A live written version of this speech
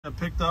I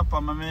picked up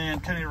on my man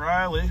Kenny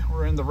Riley.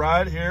 We're in the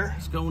ride here.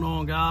 What's going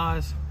on,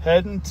 guys?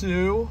 Heading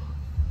to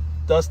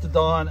Dusk to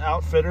Dawn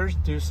Outfitters,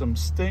 do some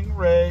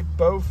Stingray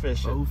bow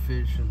fishing.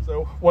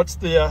 So what's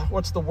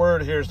the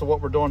word here as to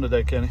what we're doing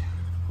today, Kenny?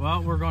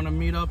 Well, we're going to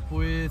meet up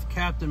with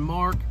Captain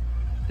Mark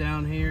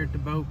down here at the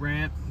boat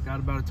ramp.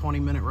 Got about a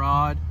 20-minute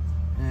ride,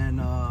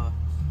 and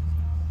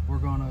we're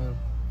going to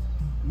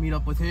meet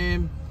up with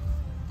him,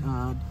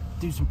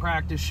 do some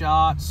practice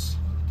shots,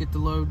 get the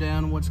load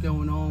down on what's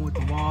going on with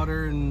the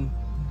water, and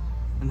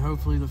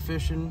hopefully the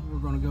fishing. We're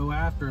going to go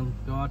after him,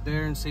 go out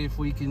there and see if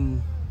we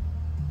can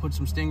put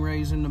some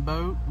stingrays in the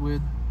boat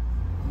with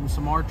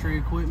some archery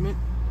equipment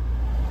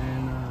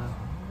and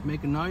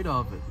make a night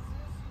of it.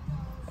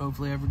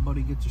 Hopefully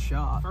everybody gets a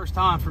shot. First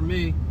time for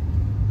me,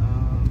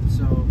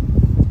 so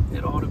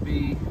it ought to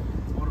be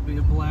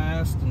a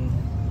blast and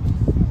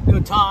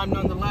good time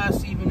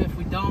nonetheless, even if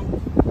we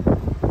don't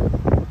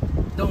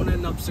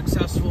end up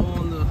successful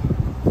on the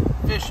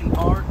fishing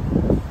part.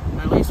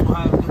 At least we'll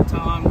have a good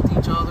time with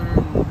each other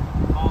and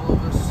all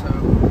of us, so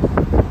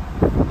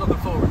looking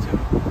forward to it.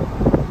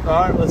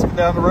 All right, let's get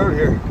down the road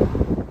here.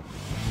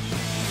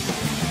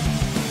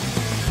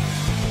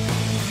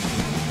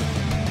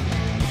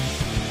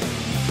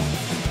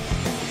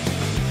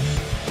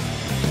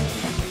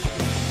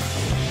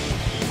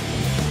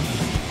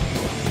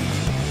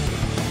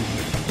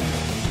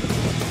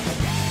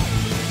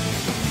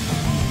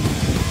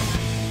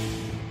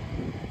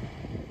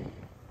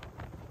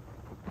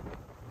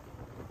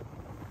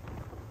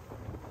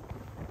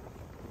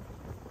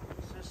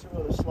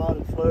 With a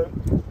slotted float.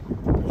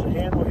 There's a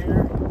handle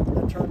here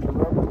that turns a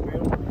rubber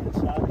wheel on the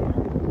inside here.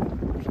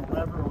 There's a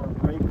lever or a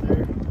brake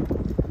there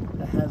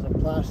that has a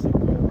plastic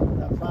wheel.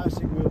 That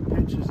plastic wheel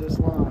pinches this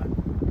line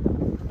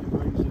and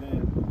brings it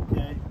in.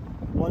 Okay?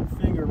 One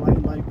finger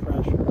light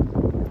pressure.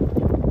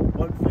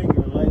 One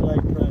finger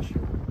light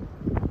pressure.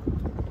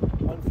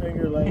 One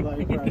finger light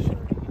pressure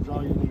is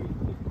all you need.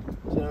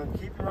 So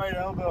keep your right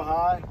elbow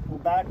high, pull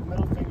back,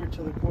 middle finger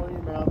to the corner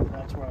of your mouth, and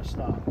that's where I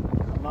stop.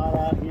 I'm not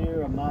out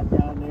here, I'm not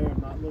down there, I'm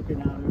not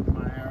looking out over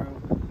my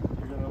arrow.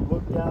 You're going to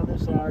look down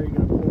this arrow, you're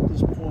going to put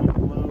this point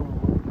below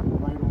or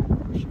right over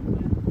where we're shooting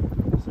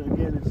at. So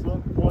again, it's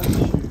look, point,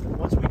 shoot.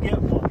 Once we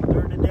get one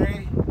during the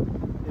day,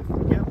 if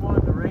we get one,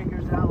 the ring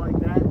goes out like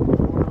that, we'll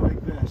go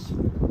like this.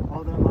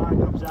 All that line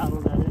comes out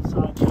on that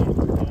inside chain,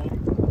 okay?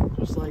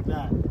 Just like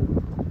that.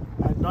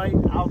 At night,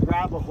 I'll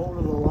grab a hold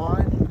of the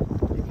line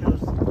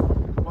because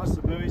once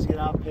the buoys get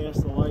out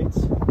past the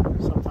lights,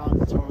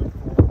 sometimes it's hard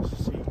for them to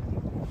see.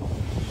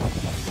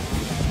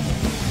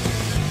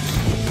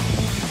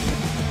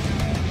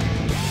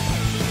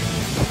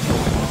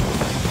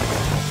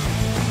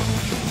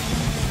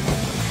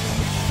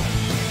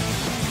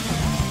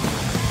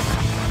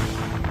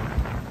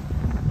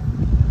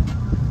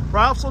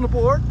 Ralph's on the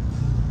board.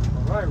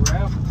 All right,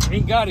 Ralph.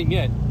 Ain't got him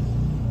yet.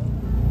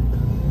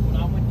 When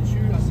I went to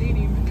shoot, I seen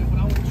him, and then when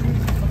I went to shoot,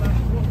 he come out of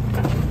the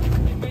water.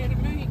 He mad at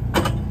me.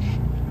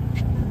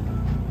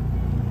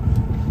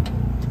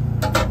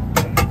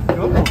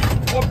 Good one.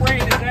 What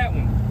brand is that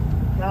one?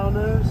 Cow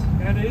nose.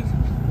 That is?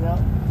 Yep.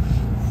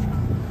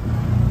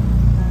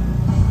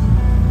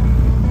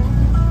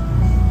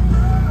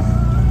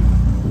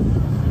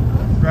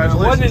 It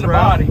Congratulations, wasn't in the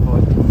Ralph. body,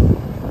 but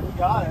You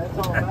got it.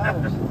 That's all that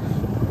matters.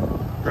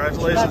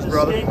 Congratulations,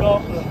 brother. stink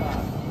off the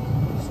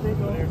Stink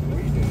off.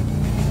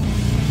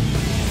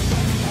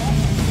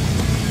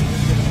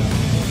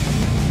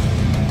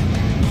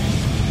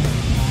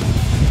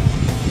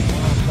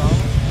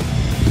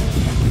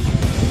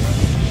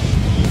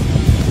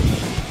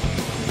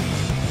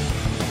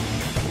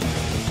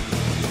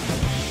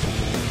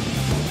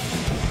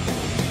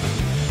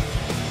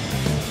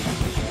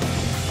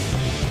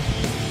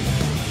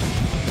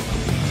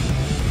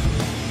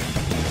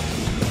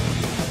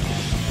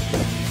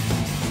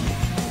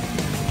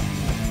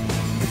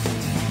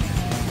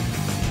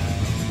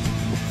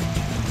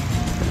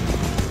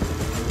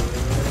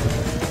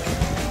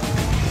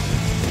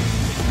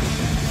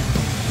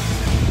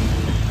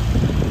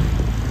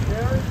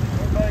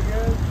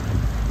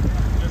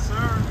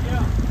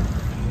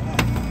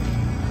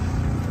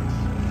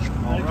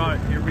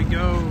 Here we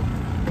go.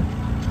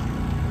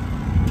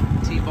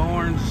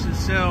 T-Barnes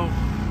itself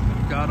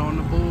got on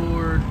the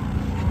board.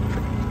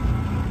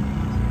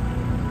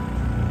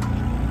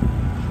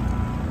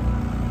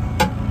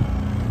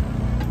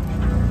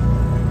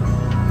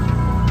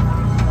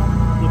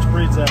 Which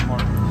breed's that,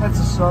 Mark? That's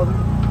a southern.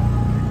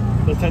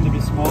 They tend to be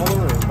smaller,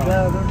 or?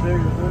 Yeah, they're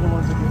bigger. They're the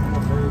ones that get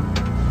more big.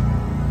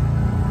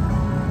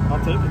 I'll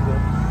take it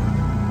though.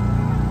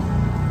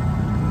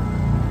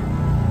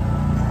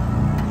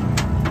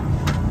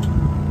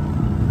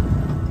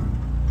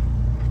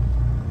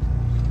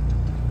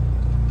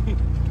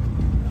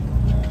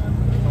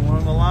 One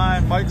on the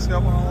line. Mike's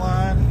got one on the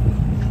line.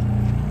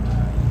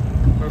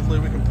 Hopefully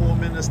we can pull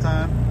him in this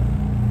time.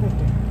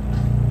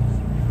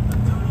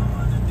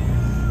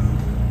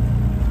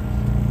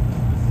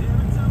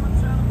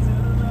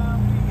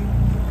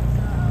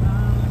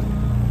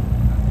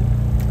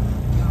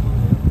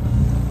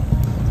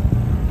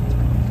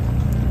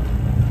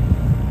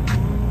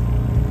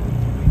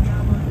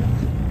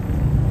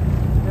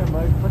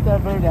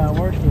 that bow down.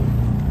 Work it.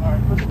 All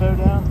right, put the bow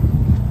down.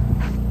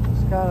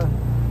 Just kind of.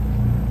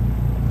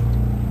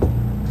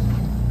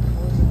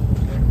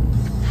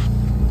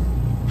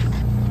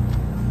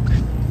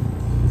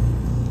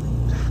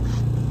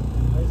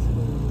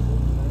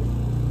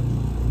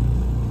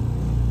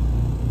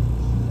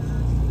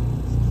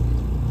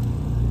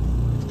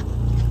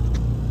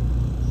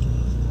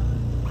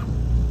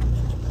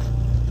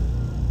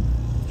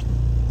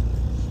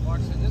 Mark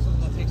said this was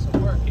gonna take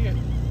some work here.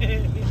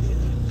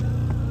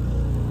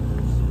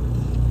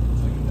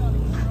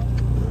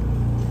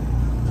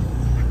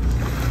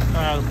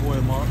 Attaboy,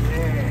 Mark.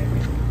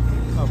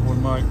 Attaboy,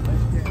 Mike.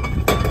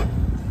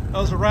 That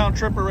was a round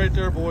tripper right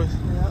there, boys.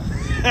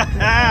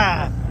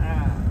 Yeah.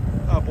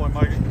 Attaboy,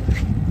 Mikey.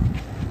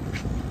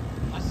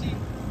 I see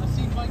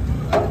Mike do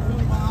it. I feel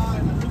my eye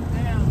and I look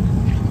down.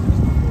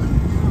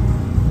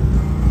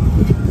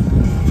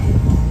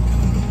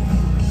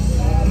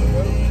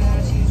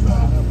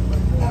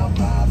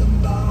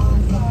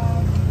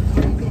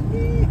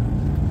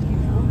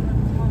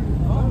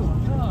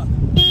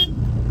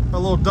 A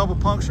little double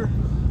puncture.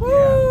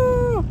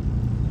 Woo!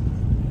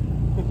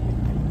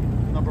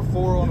 Number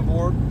 4 on the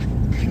board.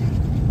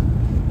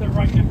 They're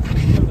right next to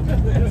each other.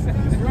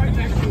 Right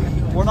next to each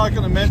other. We're not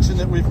going to mention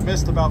that we've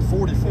missed about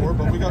 44,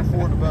 but we got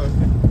 4 in the boat.